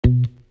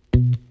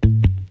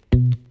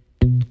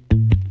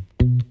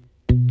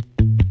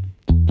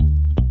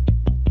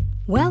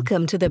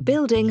Welcome to the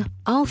building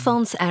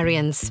Alphonse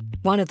Ariens,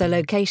 one of the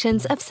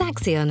locations of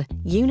Saxion,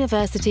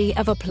 University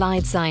of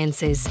Applied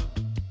Sciences.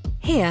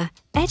 Here,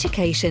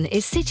 education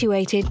is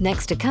situated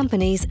next to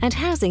companies and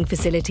housing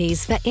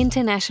facilities for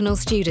international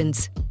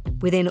students.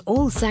 Within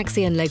all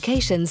Saxion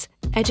locations,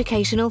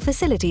 educational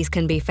facilities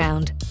can be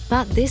found,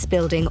 but this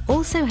building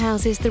also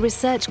houses the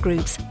research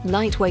groups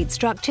Lightweight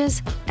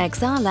Structures,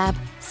 XR Lab,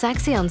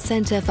 Saxion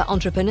Centre for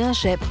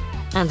Entrepreneurship,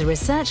 and the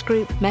research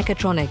group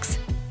Mechatronics.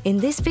 In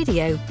this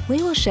video,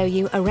 we will show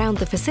you around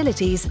the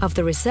facilities of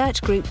the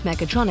research group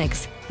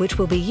Mechatronics, which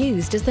will be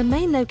used as the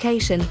main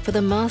location for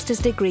the master's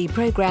degree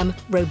program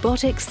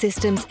Robotics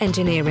Systems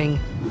Engineering.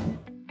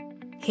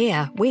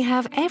 Here we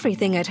have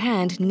everything at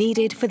hand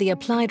needed for the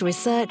applied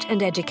research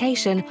and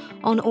education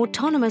on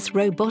autonomous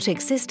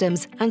robotic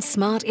systems and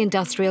smart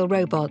industrial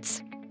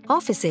robots.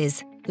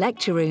 Offices,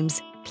 lecture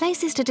rooms,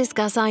 places to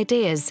discuss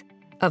ideas,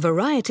 a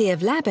variety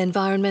of lab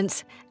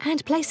environments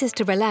and places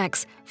to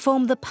relax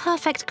form the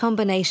perfect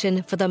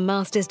combination for the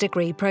master's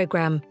degree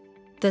program.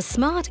 The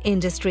Smart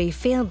Industry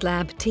Field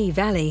Lab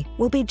T-Valley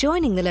will be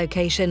joining the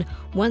location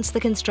once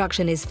the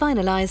construction is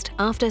finalised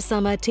after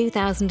summer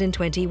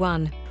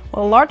 2021.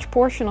 Well, a large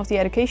portion of the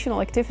educational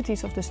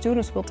activities of the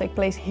students will take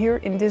place here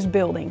in this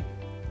building.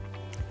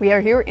 We are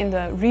here in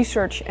the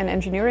Research and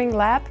Engineering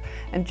Lab,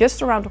 and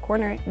just around the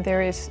corner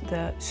there is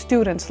the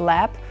Students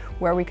Lab,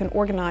 where we can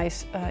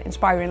organize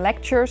inspiring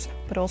lectures,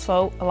 but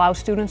also allow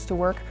students to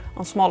work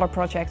on smaller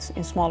projects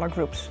in smaller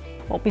groups.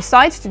 Well,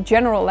 besides the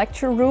general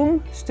lecture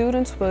room,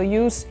 students will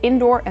use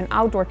indoor and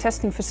outdoor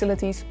testing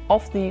facilities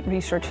of the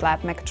Research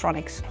Lab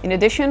Mechatronics. In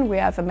addition, we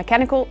have a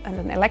mechanical and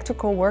an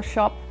electrical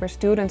workshop where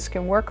students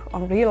can work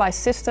on realized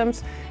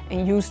systems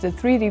and use the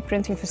 3D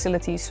printing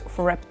facilities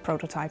for rapid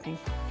prototyping.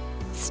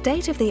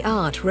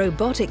 State-of-the-art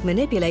robotic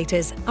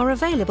manipulators are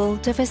available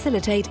to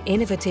facilitate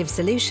innovative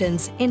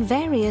solutions in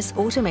various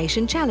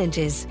automation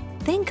challenges.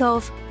 Think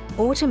of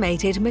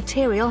automated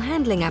material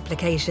handling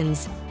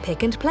applications,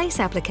 pick-and-place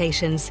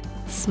applications,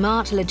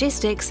 smart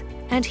logistics,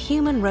 and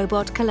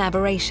human-robot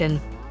collaboration.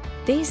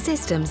 These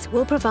systems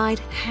will provide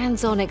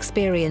hands-on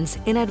experience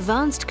in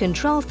advanced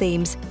control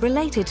themes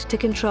related to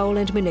control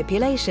and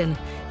manipulation,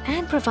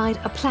 and provide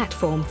a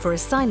platform for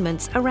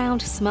assignments around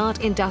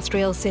smart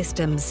industrial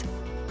systems.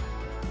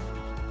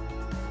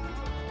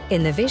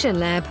 In the Vision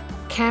Lab,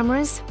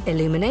 cameras,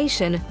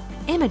 illumination,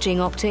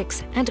 imaging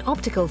optics and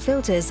optical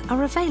filters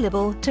are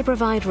available to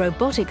provide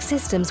robotic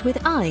systems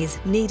with eyes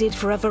needed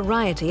for a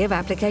variety of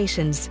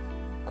applications.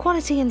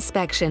 Quality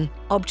inspection,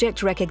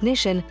 object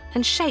recognition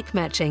and shape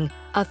matching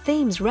are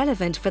themes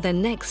relevant for the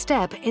next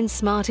step in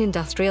smart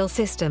industrial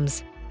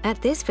systems.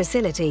 At this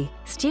facility,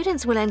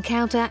 students will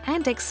encounter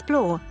and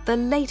explore the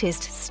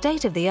latest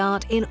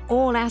state-of-the-art in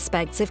all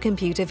aspects of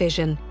computer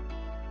vision.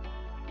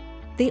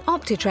 The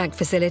OptiTrack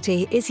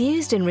facility is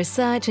used in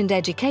research and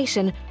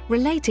education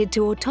related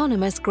to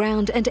autonomous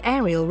ground and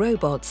aerial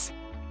robots.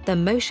 The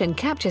motion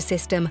capture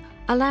system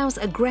allows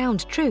a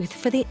ground truth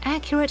for the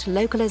accurate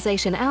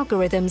localization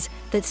algorithms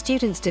that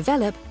students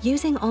develop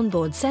using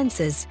onboard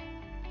sensors.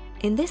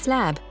 In this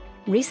lab,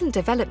 recent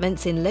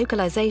developments in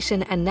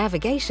localization and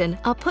navigation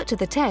are put to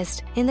the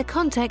test in the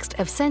context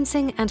of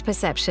sensing and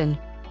perception.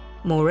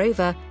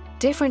 Moreover,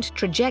 different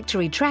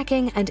trajectory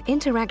tracking and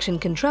interaction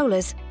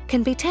controllers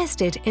can be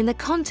tested in the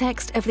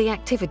context of the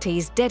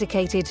activities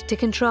dedicated to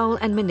control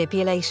and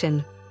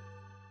manipulation.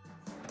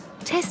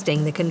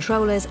 Testing the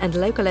controllers and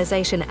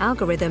localization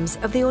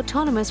algorithms of the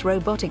autonomous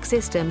robotic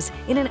systems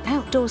in an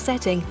outdoor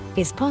setting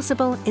is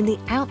possible in the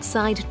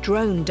outside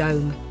drone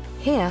dome.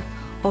 Here,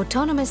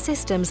 autonomous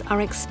systems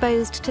are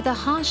exposed to the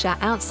harsher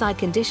outside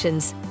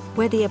conditions,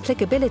 where the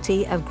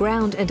applicability of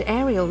ground and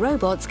aerial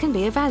robots can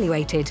be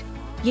evaluated.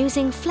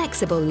 Using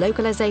flexible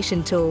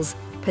localization tools,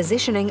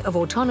 positioning of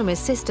autonomous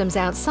systems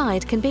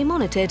outside can be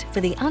monitored for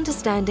the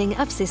understanding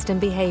of system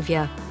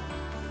behavior.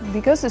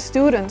 Because the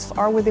students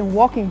are within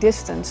walking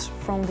distance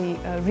from the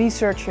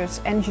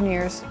researchers,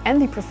 engineers and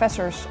the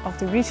professors of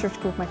the research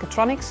group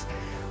Mechatronics,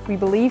 we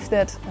believe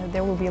that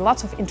there will be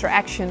lots of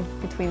interaction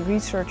between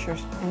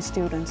researchers and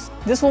students.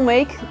 This will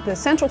make the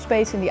central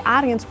space in the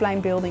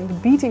Ariensplein building the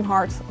beating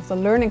heart of the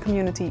learning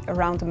community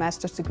around the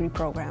master's degree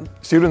program.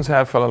 Students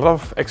have a lot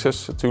of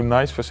access to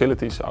nice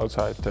facilities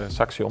outside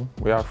Saxion.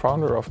 We are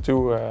founder of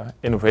two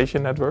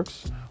innovation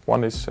networks.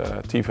 One is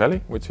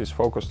T-Valley, which is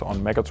focused on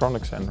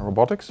mechatronics and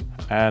robotics.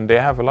 And they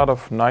have a lot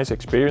of nice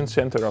experience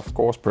center, of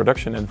course,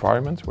 production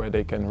environments where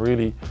they can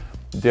really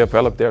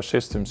develop their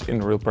systems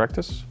in real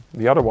practice.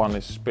 The other one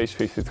is Space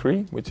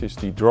 53, which is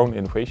the drone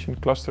innovation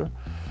cluster,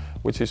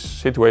 which is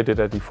situated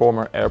at the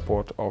former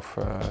airport of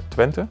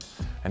Twente.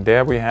 And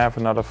there we have a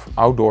lot of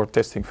outdoor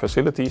testing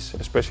facilities,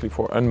 especially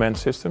for unmanned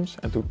systems,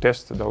 and to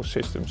test those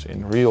systems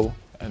in real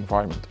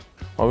environment.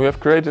 Well, we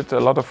have created a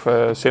lot of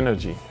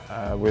synergy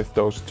with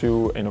those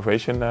two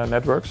innovation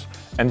networks.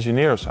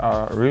 Engineers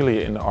are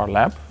really in our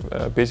lab,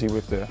 busy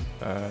with the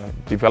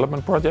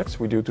development projects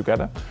we do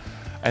together.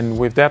 And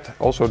with that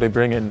also they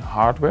bring in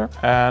hardware,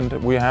 and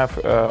we have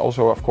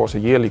also of course a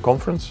yearly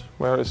conference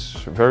where it's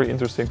very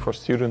interesting for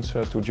students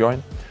to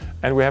join.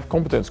 And we have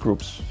competence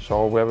groups,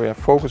 so where we have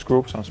focus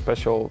groups on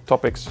special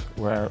topics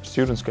where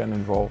students can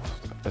involve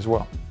as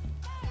well.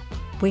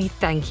 We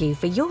thank you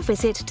for your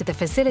visit to the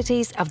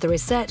facilities of the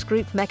research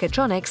group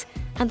Mechatronics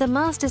and the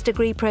Master's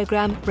Degree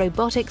Programme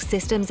Robotics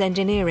Systems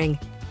Engineering.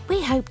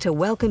 We hope to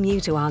welcome you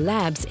to our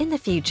labs in the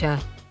future.